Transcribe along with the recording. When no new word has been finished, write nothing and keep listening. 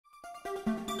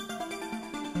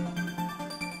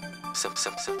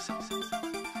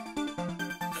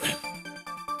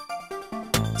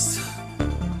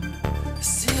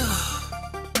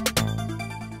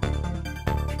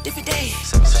Different day.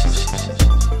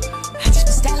 I just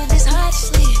been styling this hard to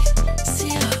sleep. See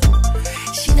her.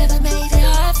 She never made it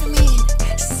hard for me.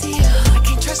 See her. I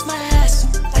can't trust my eyes.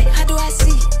 Like, how do I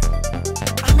see?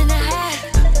 I'm in the high.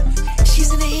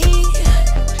 She's in the heat.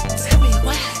 Tell me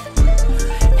why.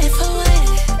 And for what?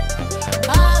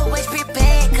 Always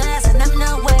prepared, cause I never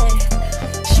know what.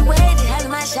 She waited, had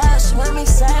my shot. She want me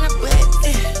to sign up with.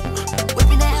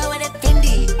 Whipping that hoe with a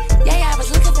Fendi. Yeah, I was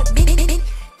looking for big.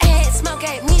 Smoke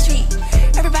at me street.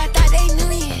 Everybody thought they knew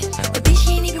me, but bitch,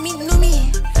 she ain't even me knew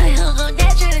me. Like, who gon' dare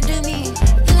try to do me?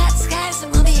 Look like the sky is a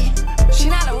movie. She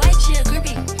not a white, she a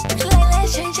groupie. Feel like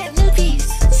let's change that new piece.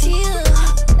 See you.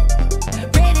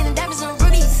 Red and the diamonds on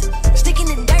rubies. Stick in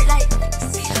the dirt like,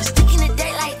 stick in the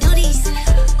dirt like duties.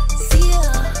 See you.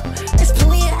 There's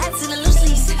plenty of odds in the loose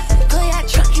lease. Pull your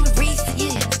truck, keep it breeze.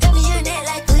 Yeah. Step me on that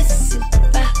like police.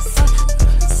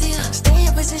 See you. Stay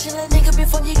in position, a nigga,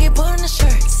 before you get put on the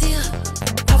shirt. See ya.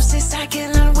 I was inside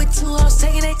Carolina with 2 hoes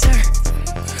taking a turn.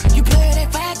 You blur that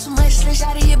vibe too much, slish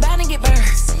out of your bound and get burned.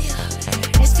 See ya.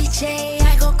 SVJ,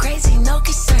 I go crazy, no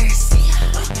concerns. See ya.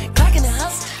 Clock in the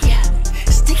house, yeah.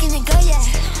 Sticking and go, yeah.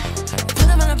 Put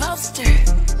them on a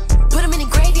poster.